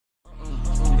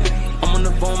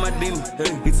phone with my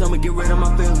demon. He told me get rid of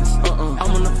my feelings.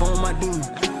 I'm on the phone with my demon.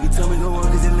 He told me go on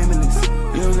cause it's limitless.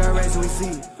 You don't got rats and we see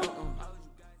it.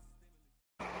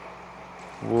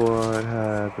 What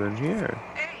happened here?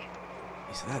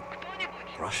 Is that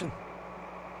Russian?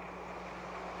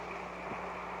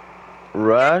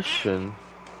 Russian?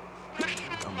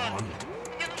 Come on.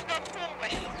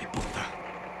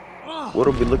 What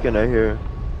are we looking at here?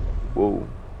 Whoa.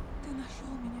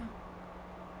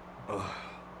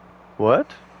 What?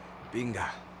 Bingo.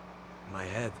 My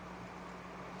head.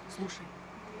 Слушай,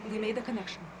 we made a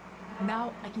connection.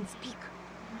 Now I can speak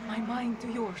my mind to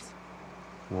yours.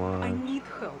 What? I need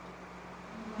help.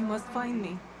 You must find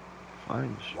me.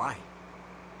 Find you. Why?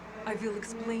 I will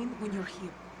explain when you're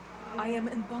here. I am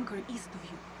in bunker east of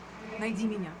you. Найди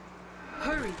меня.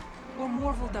 Hurry, or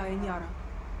more will die in Yara.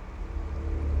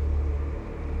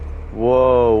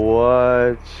 Whoa,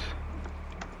 what?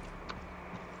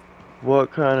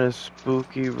 What kind of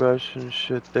spooky Russian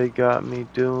shit they got me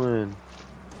doing?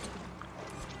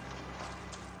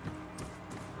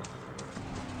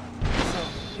 So,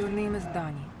 your name is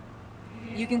Dani.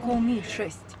 You can call me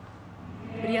 6.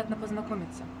 Приятно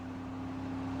познакомиться.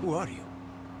 Who are you?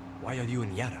 Why are you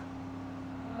in Yara?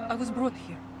 I was brought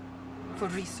here for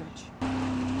research.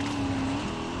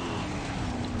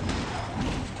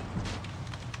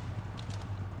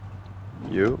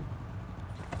 You?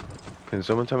 Can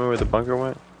someone tell me where the bunker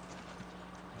went?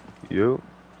 You?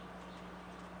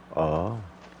 Oh.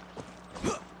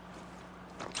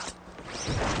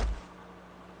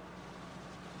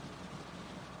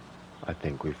 I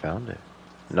think we found it.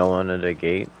 No one at the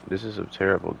gate? This is a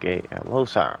terrible gate. Hello,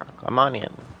 sir. Come on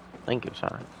in. Thank you,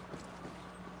 sir.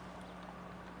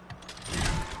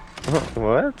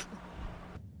 What?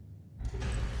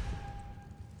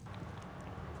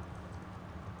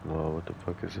 Whoa, what the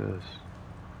fuck is this?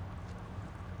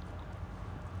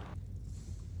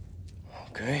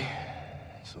 Okay,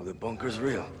 so the bunker's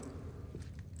real.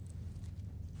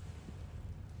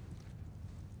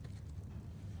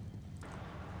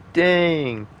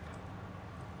 Dang!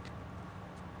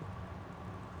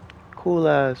 Cool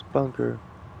ass bunker.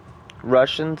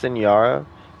 Russians in Yara?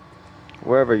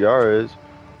 Wherever Yara is.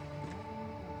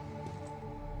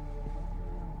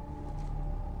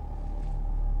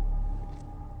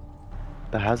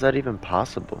 But how's that even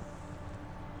possible?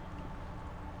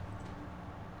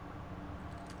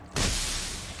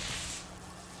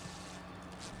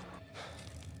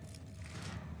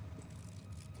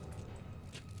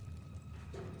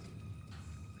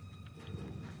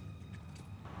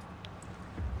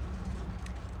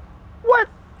 What?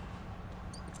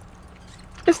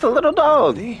 It's the little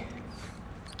dog.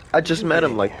 I just met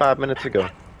him like 5 minutes ago.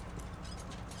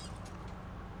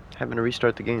 Having to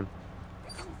restart the game.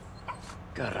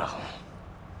 Carajo.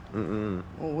 Mm-mm.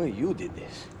 No way you did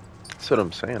this. That's what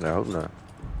I'm saying, I hope not.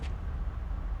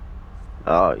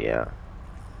 Oh, yeah.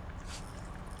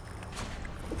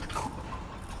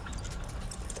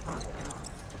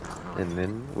 And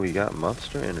then we got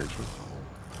Monster Energy.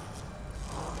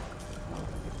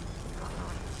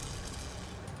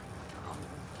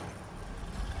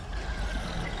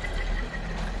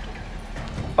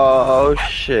 Oh,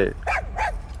 shit.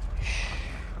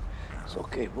 It's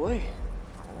okay, boy.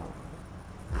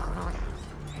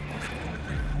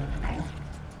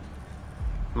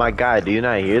 My guy, do you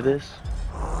not hear this?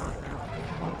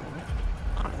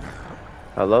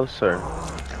 Hello, sir.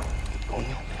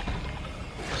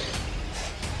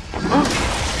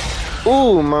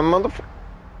 Ooh, my motherfucker.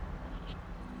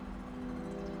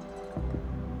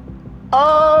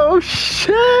 Oh,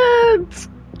 shit!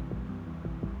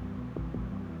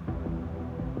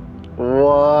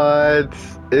 What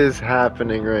is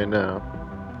happening right now?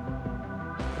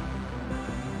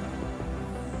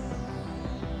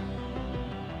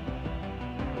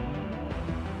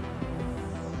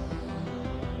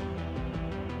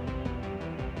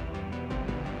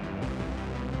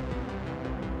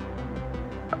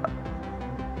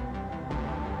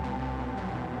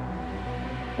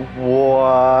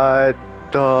 What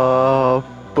the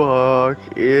fuck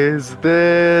is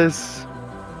this?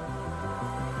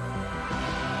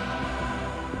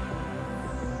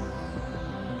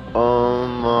 Oh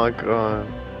my god.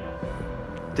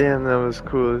 Damn, that was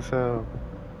cool as hell.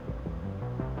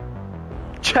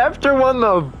 Chapter 1,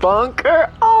 the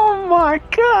bunker? Oh my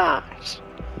gosh.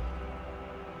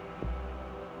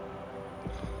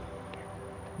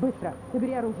 Быстро,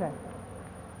 собери оружие.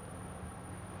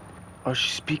 Oh,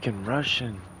 she's speaking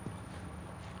Russian.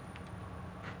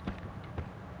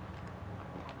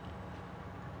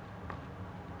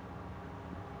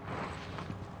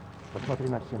 Посмотри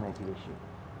на все на эти вещи.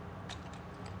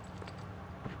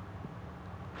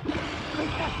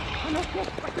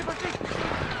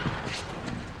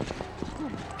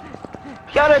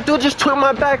 Yeah, that dude just took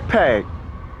my backpack.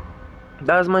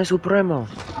 That was my Supremo.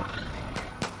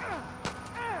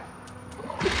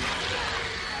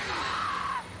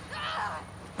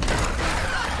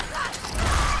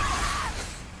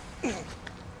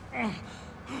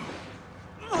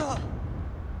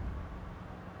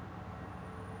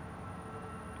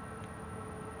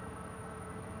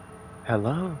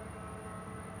 Hello?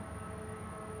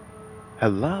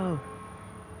 Hello?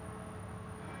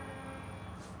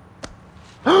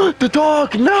 The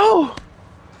dog, no!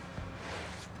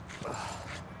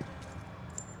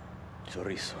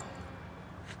 Chorizo.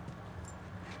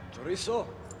 Chorizo!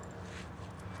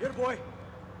 Here, boy!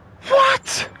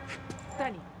 What?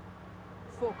 Danny,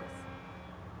 focus.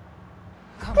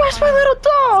 Come Where's my on. little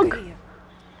dog? Stay here.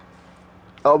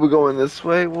 Oh, we going this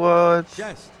way? What?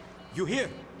 Chest, you here?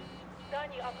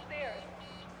 Danny, upstairs.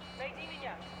 Найди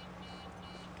меня.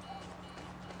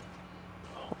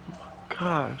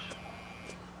 Gosh.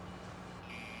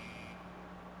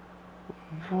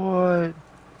 What?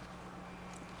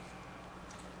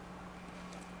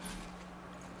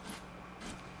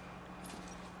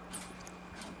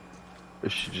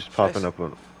 Is she just popping up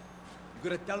on? You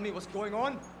gonna tell me what's going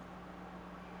on?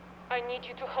 I need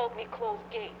you to help me close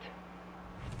gate.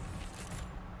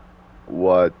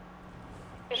 What?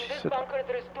 In She this said- bunker,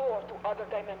 there is door to other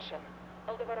dimension.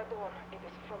 Aldebarador, it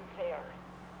is from there.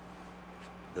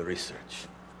 The research.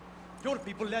 Your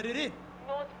people let it in.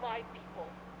 Not my people.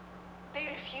 They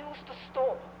refuse to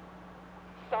stop.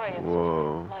 Science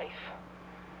Whoa. over life.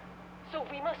 So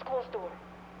we must close door.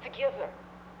 Together.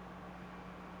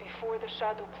 Before the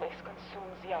shadow place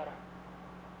consumes Yara.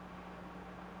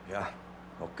 Yeah,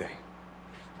 okay.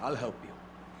 I'll help you.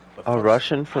 But A first,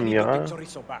 Russian from I need Yara? to get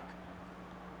Chorizo back.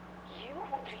 You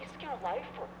would risk your life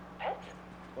for pet?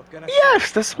 What can I Yes,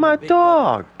 say? that's I'm a my big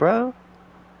dog, bro.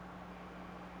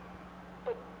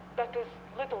 But that is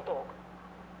little dog.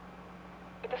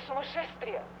 Это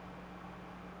сумасшествие.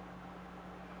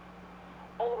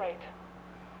 All right.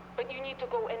 But you need to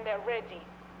go in there ready.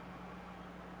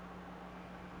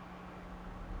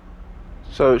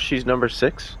 So she's number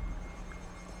 6?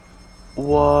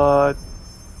 What?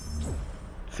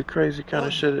 It's the crazy kind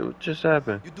of shit that just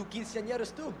happened. You do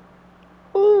quinceañeras too?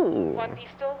 Ooh. One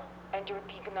pistol and your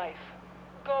big knife.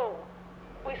 Go.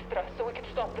 Bыстро, so we can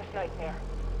stop this nightmare.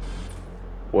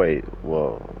 Wait,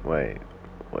 whoa, wait.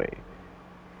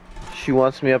 She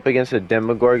wants me up against a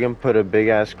Demogorgon, put a big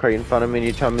ass crate in front of me, and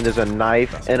you tell me there's a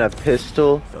knife and a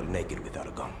pistol? Felt naked without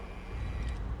a gun.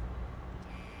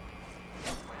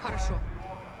 Хорошо.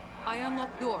 I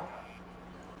unlock door.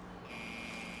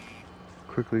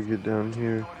 Quickly get down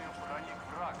here.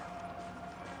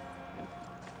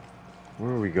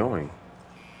 Where are we going?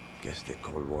 Guess the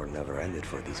Cold War never ended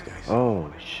for these guys.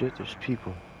 Oh shit, there's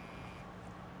people.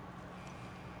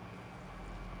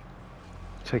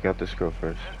 Take out this girl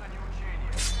first.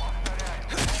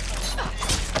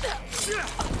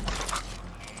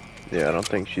 Yeah, I don't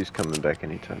think she's coming back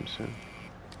anytime soon.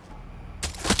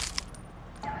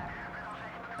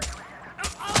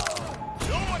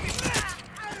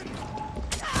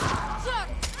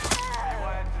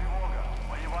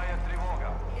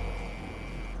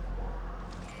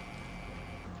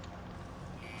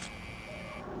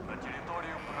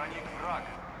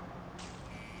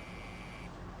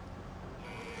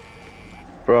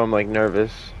 Bro, I'm like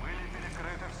nervous.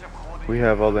 We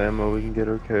have all the ammo we can get,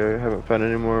 okay. I haven't found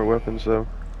any more weapons though.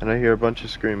 And I hear a bunch of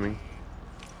screaming.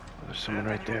 There's someone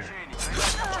right there.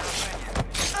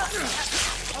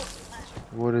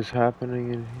 What is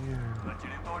happening in here?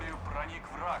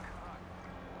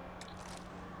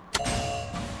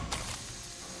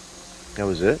 That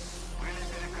was it?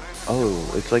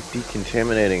 Oh, it's like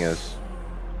decontaminating us.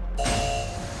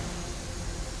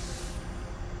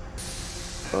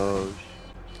 Oh,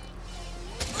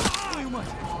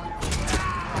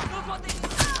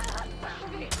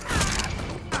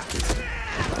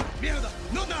 Mierda!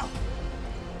 Not now!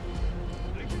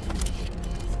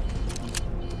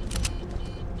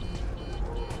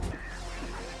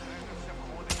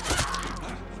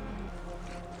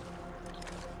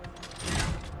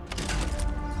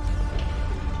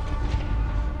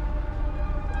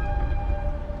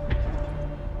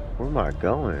 where am I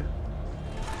going?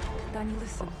 Danny,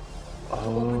 listen. To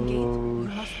open gate, you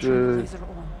Oh, must turn the shit. laser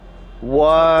on.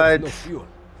 What? There's no fuel.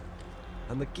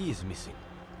 And the key is missing.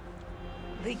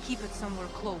 They keep it somewhere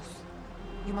close.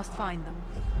 You must find them.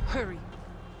 Hurry.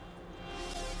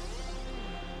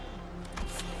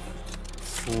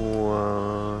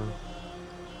 What?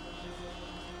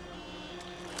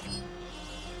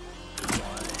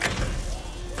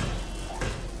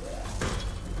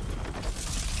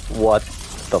 What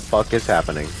the fuck is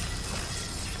happening?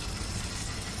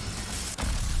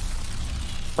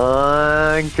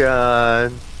 Oh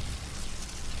god.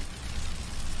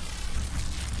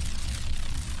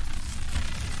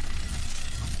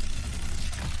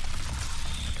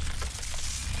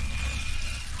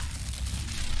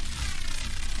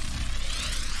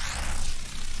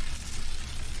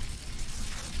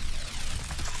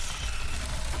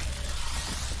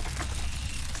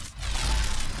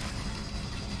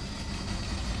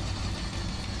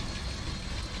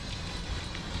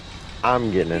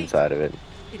 I'm getting inside of it.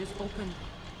 It is open.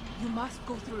 You must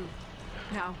go through.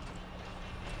 Now.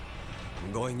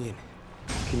 I'm going in.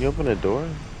 Can you open a door?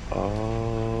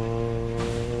 Oh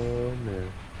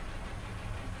man.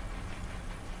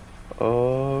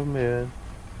 Oh man.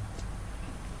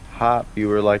 Hop, you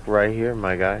were like right here,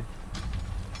 my guy.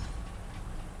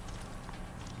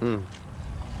 Hmm.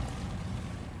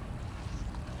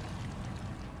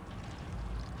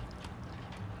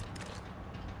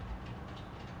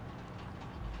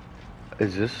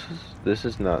 This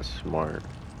is not smart.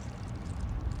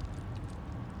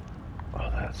 Oh,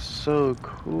 that's so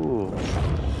cool.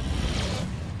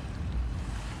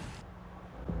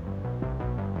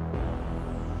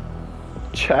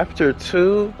 Chapter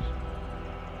 2?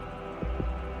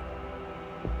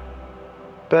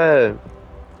 Bet.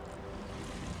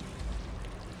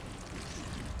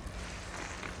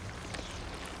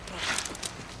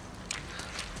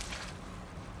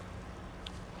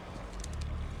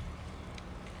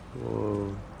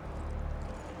 Whoa.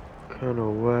 Kinda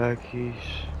wacky.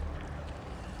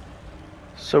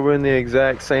 So we're in the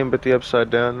exact same but the upside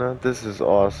down now? This is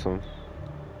awesome.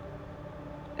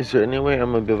 Is there any way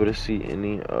I'm gonna be able to see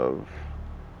any of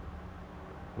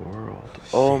the world?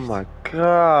 Oh my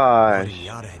gosh. Not in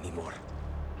Yara anymore.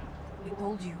 I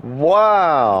told you.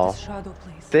 Wow. It is Shadow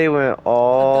Place. They went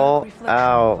all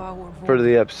out for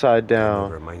the upside Kinda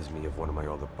down. reminds me of one of my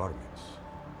old apartments.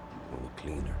 Only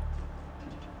cleaner.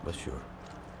 But sure.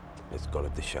 Let's call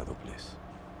it the Shadow Place.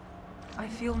 I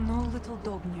feel no little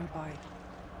dog nearby.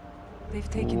 They've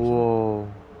taken Whoa.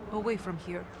 him away from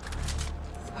here.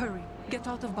 Hurry, get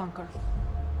out of bunker.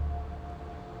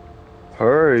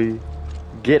 Hurry.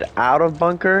 Get out of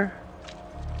bunker?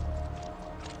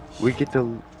 We get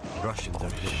to... Russians are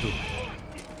here too.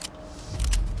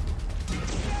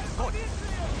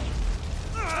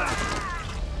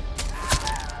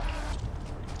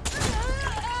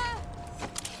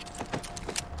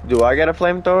 Do I get a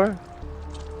flamethrower?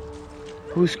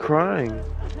 Who's crying?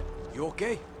 You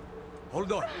okay?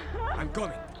 Hold on. I'm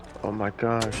coming. Oh my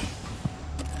gosh.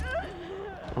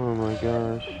 Oh my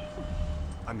gosh.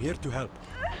 I'm here to help.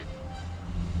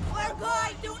 We're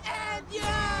going to end you!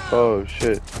 Oh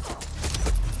shit.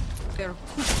 They're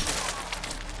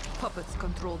puppets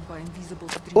controlled by invisible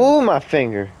streams. Ooh, my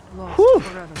finger. Lost Whew.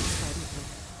 forever inside the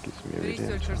place. Gets me every damn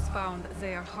Researchers time. found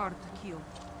they are hard to kill,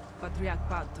 but react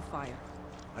bad to fire.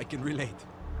 I can relate.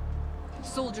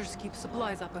 Soldiers keep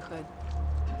supplies up ahead.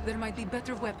 There might be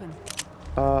better weapons.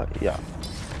 Yeah.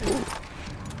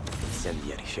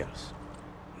 Incendiary shells.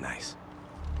 Nice.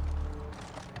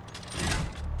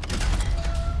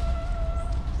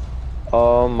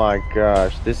 Oh my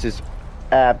gosh. This is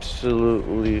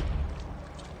absolutely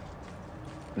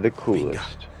the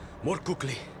coolest. Bingo. More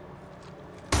quickly.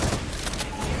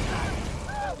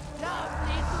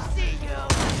 Lovely to see you!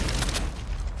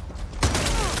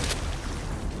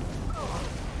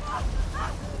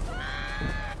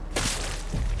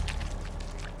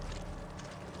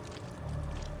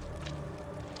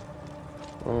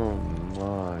 Oh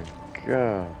my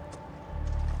god.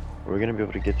 We're gonna be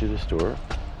able to get through this door.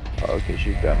 Oh, okay,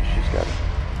 she's got it. She's got it.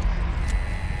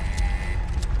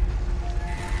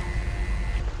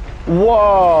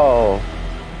 Whoa!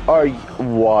 Are you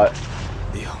what?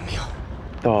 Dios mío.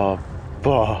 The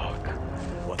fuck?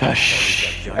 What The hell is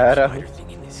that giant shadow. spider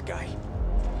thing in the sky?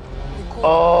 You call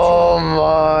Oh it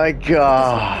my It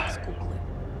god. is Google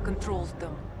it, controls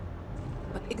them.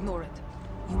 But ignore it.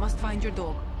 You must find your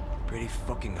dog. Pretty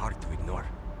fucking hard to ignore.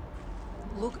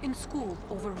 Look in school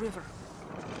over river.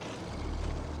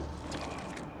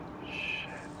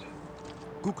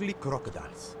 Googly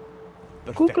crocodiles.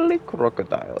 Perfect. Googly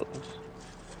crocodiles.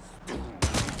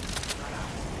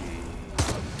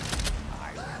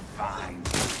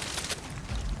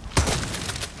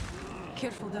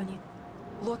 Careful, Danny.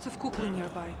 Lots of kukri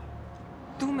nearby.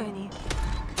 Too many.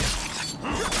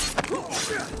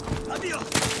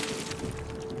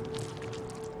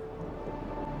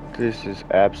 This is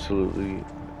absolutely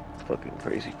fucking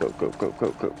crazy. Go, go, go,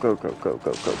 go, go, go, go, go,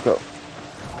 go, go, go.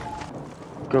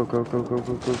 Go, go, go, go,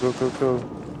 go, go, go, go, go.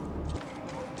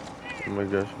 Oh my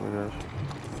gosh, oh my gosh.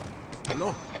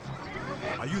 Hello?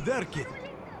 Are you there, kid?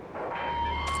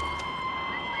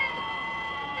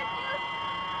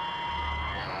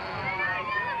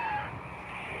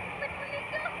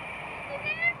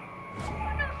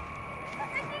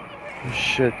 Oh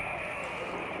shit.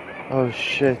 Oh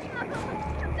shit.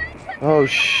 Oh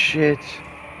shit.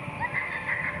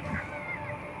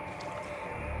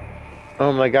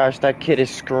 Oh my gosh, that kid is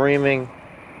screaming.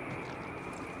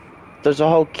 There's a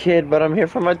whole kid, but I'm here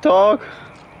for my dog.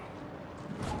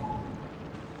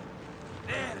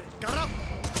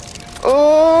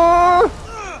 Oh!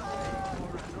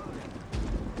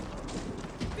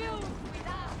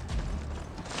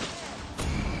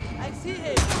 I see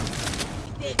him.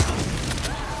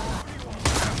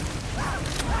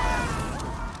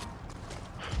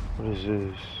 What is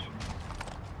this?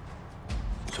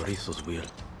 Chorizo's wheel.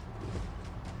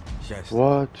 Yes.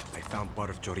 What? I found part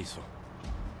of chorizo.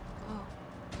 Oh,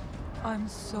 I'm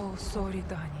so sorry,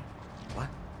 Danny. What?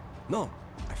 No,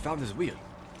 I found his wheel.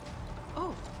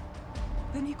 Oh,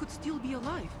 then he could still be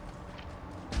alive.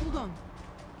 Hold on.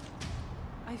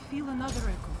 I feel another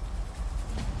echo.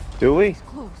 Do we? It's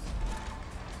close.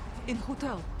 In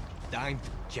hotel. Time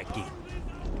to check in.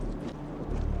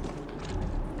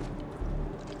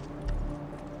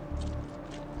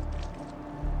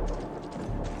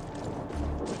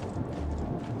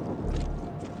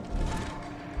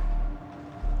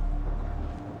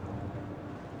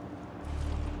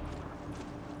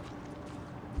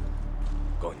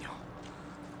 Coño.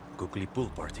 Kukli pool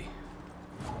party.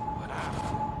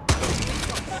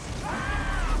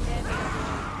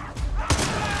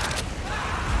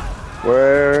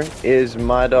 Where is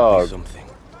my dog? Something.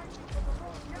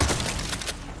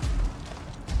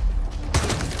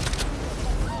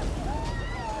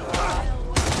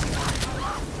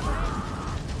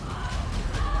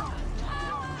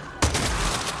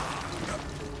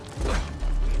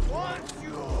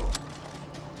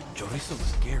 Chorizo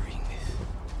was carrying this.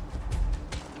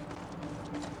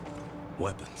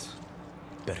 Weapons.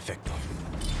 Perfecto.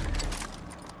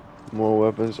 More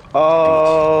weapons.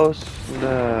 Oh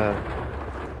snap.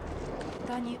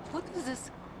 Danny, what is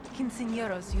this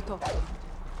quinceañeras you talk about?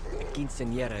 A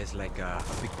quinceañera is like a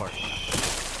big party.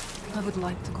 I would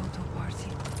like to go to a party.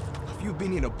 Have you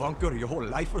been in a bunker your whole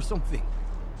life or something?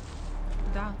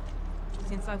 Da,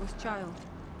 since I was child.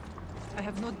 I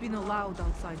have not been allowed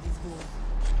outside these walls.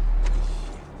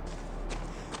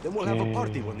 Then we'll have a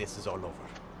party when this is all over.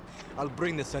 I'll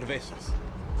bring the cervezas.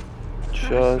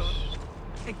 Just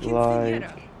A quinceañera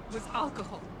like with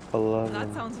alcohol. 11.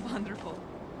 That sounds wonderful.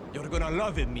 You're gonna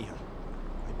love it, Mia.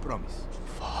 I promise.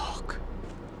 Fuck.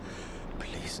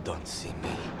 Please don't see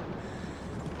me.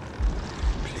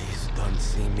 Please don't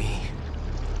see me.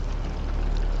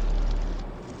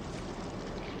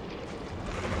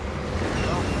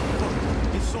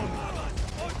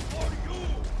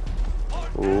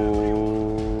 Ooh.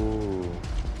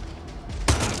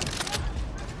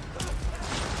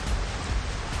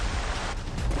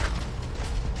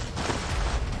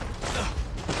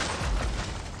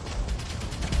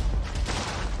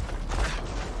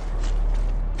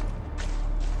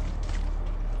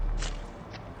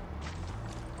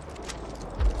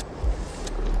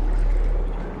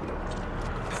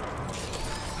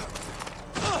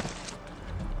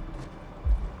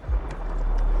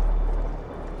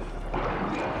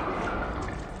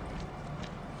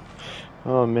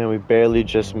 Oh man, we barely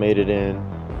just made it in.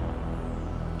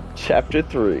 Chapter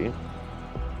 3.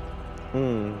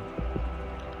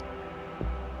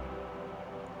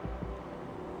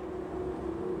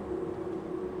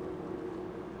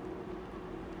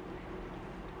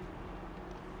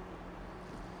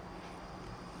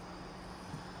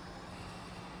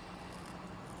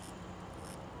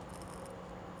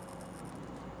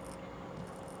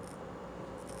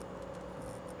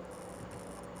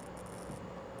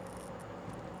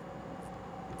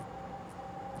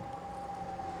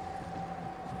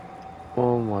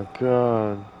 Oh my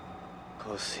god.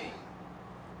 Così.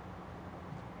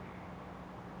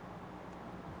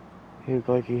 He look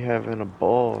like he having a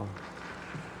ball.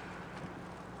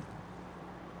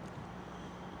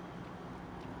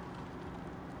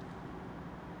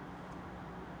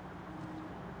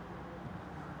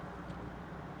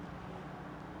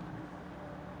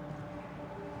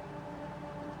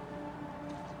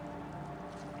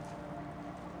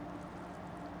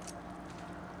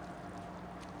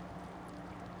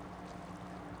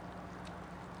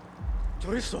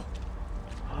 Chorizo!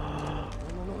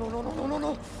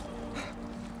 No.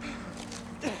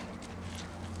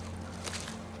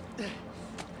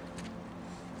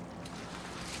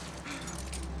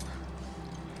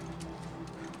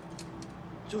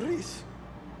 Chorizo!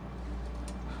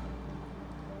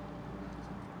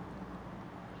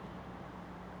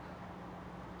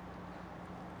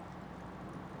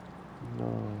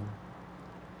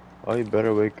 Oh, you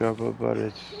better wake up. What about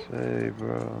it say,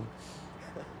 bro?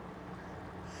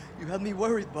 You had me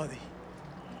worried, buddy.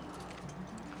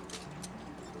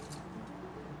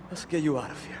 Let's get you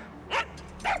out of here.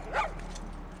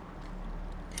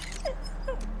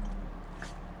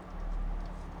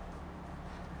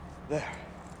 There.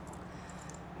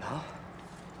 Now, all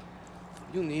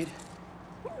you need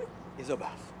is a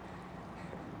bath.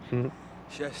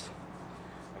 Chest,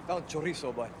 I found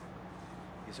chorizo, but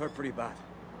he's hurt pretty bad.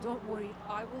 Don't worry,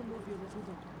 I will move your little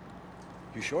dog.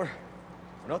 You sure?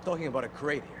 We're not talking about a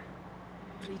crate here.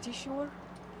 Pretty sure?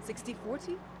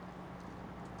 60-40?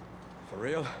 For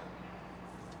real?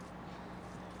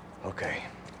 Okay.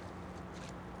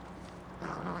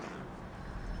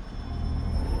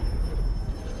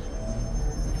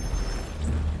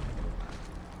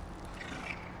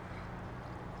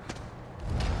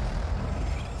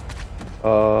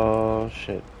 Oh,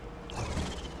 shit.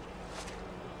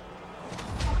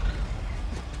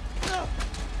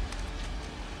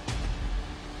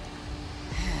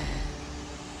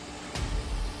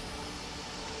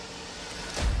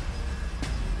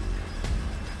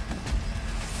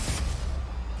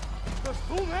 There's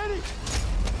too many!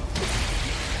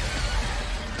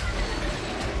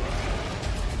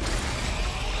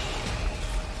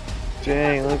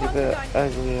 Dang, look at that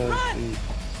ugly ass beast.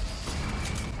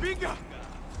 Bingo!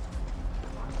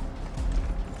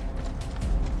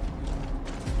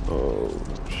 Oh,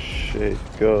 shit,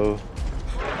 go.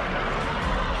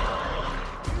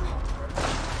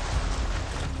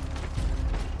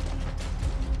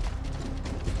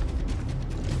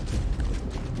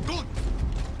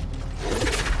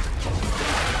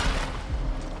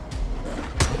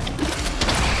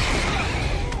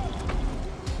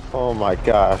 Oh my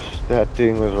gosh, that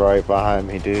thing was right behind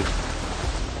me, dude.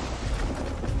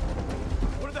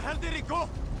 Where the hell did it go?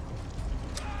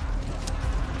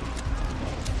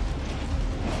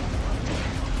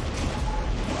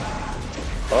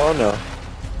 Oh no.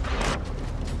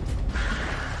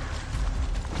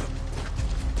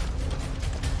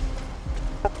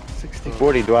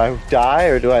 $60-40, do I die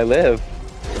or do I live?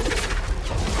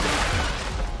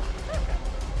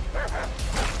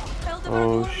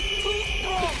 Oh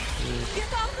Strong!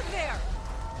 Get out of there!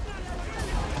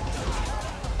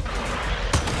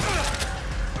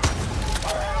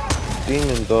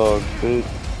 demon dog, dude.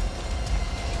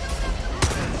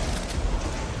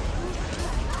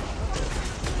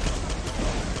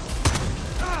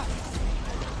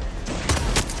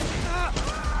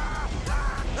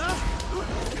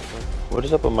 What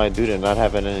is up with my dude and not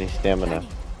having any stamina?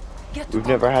 We've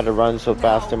never had to run so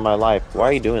fast in my life. Why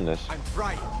are you doing this? I'm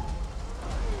trying.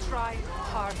 Try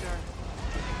harder.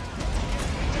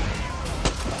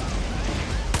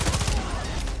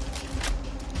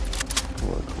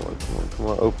 Come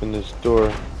on, open this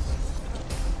door.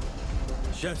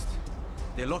 Chest,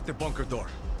 they locked the bunker door.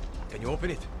 Can you open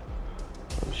it?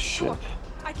 Oh, shit. Sure,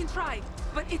 I can try,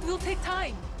 but it will take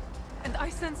time. And I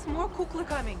sense more kukla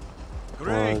coming.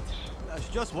 Great. What? That's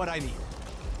just what I need.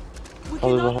 We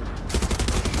Oh, cannot... there's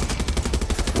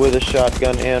a... With a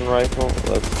shotgun and rifle?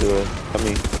 Let's do it. I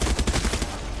mean...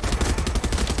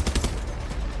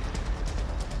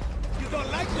 You don't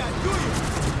like that, do you?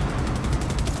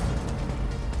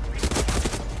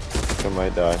 I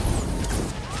might die.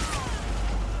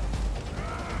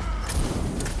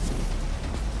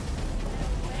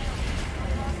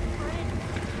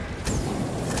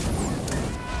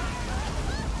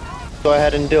 Go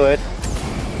ahead and do it.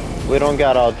 We don't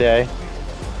got all day.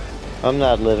 I'm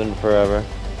not living forever.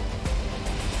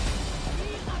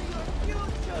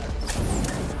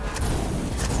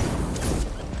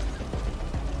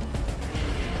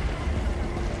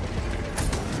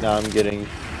 Now I'm getting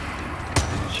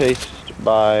chased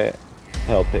by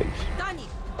hell pigs. Danny,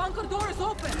 bunker door is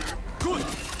open. Good,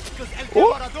 because El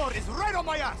Devorador is right on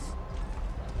my ass.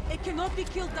 It cannot be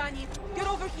killed, Danny. Get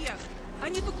over here. I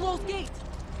need to close gate.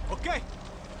 Okay,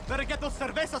 better get those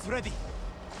cervezas ready.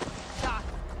 Da,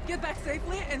 get back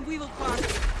safely and we will party.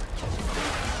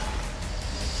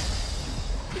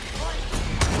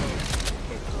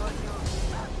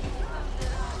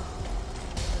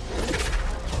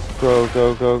 Go,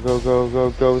 go, go, go, go,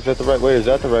 go, go. Is that the right way? Is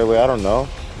that the right way? I don't know.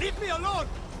 Leave me alone.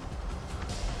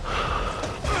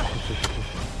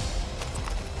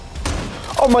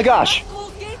 Oh my gosh!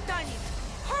 Close gate, Danny.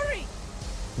 Hurry!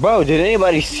 Bro, did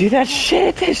anybody see that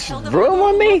shit? This room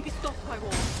on me?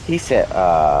 He said,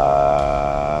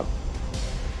 Oh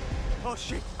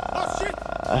shit! Oh shit!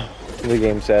 the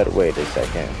game said, wait a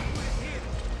second.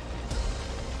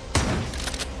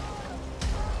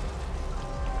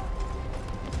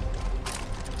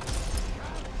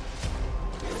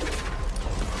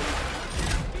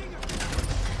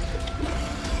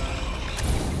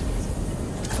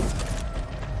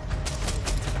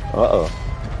 Uh-oh.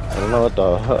 I don't know what the...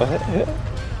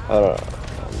 I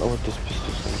don't know what this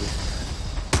pistol's gonna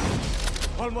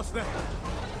do. Almost there.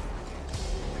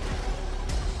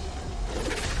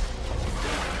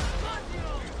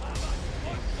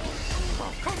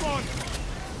 Oh, come on!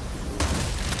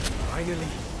 Finally.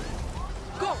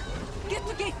 Go! Get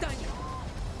the gate, Daniel!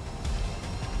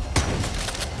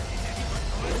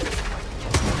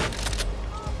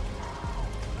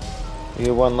 You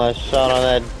get one last shot on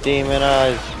that demon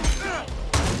eyes.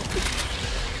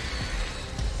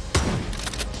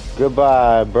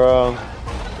 Goodbye, bro.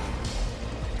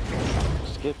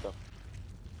 Skip them.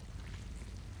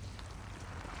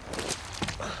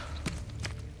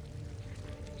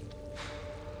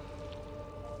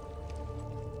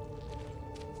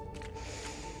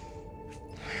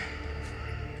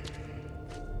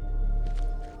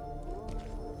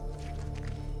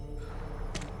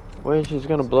 Wait, she's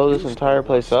gonna blow this entire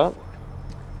place up?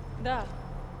 Da.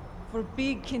 For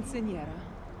big quinceañera.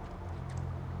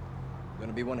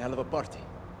 Gonna be one hell of a party.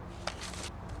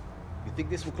 You think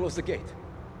this will close the gate?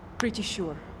 Pretty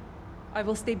sure. I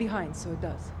will stay behind, so it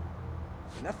does.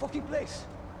 In that fucking place?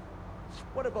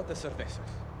 What about the cervezas?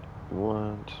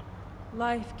 What?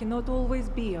 Life cannot always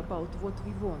be about what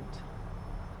we want.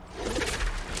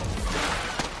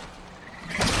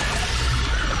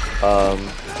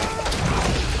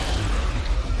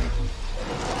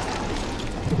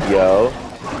 Yo.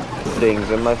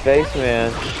 Things in my face,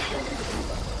 man.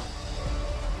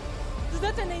 The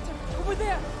detonator! Over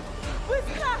there!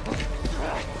 Bыстро!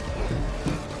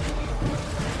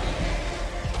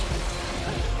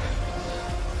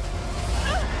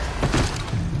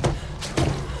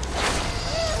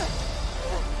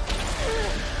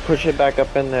 Push it back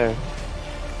up in there.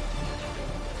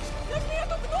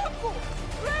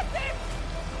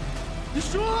 You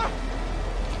sure?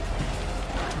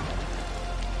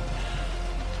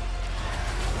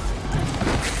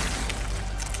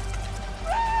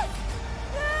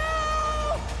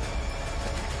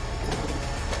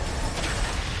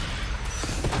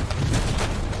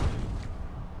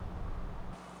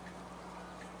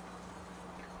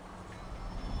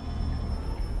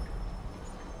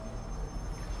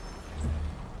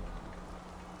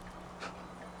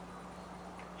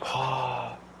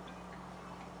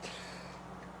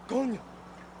 Coño!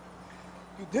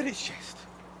 You did it, Chest.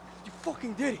 You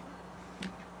fucking did it.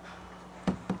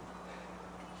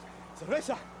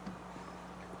 Cerveza!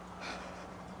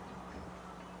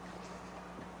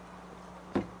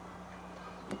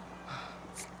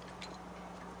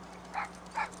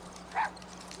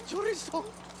 Chorizo!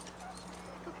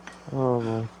 Oh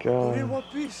my You're in god. one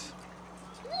piece.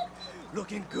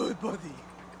 Looking good, buddy.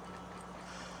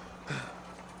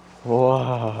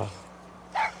 Wow.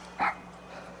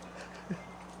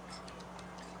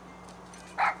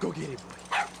 Go get it, boy.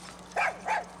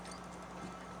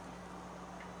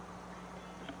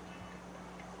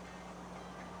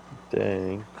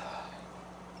 Dang.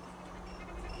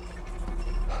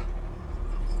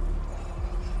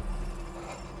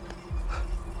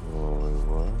 Holy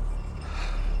what?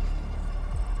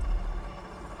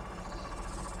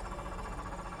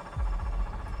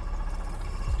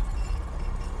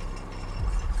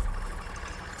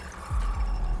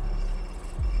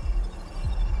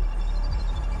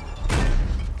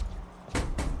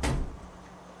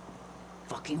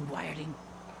 Fucking wiring.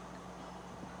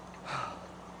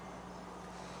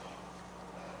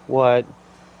 What?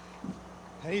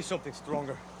 I need something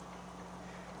stronger. Do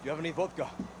you have any vodka?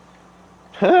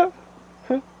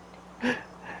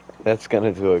 That's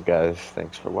gonna do it, guys.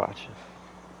 Thanks for watching.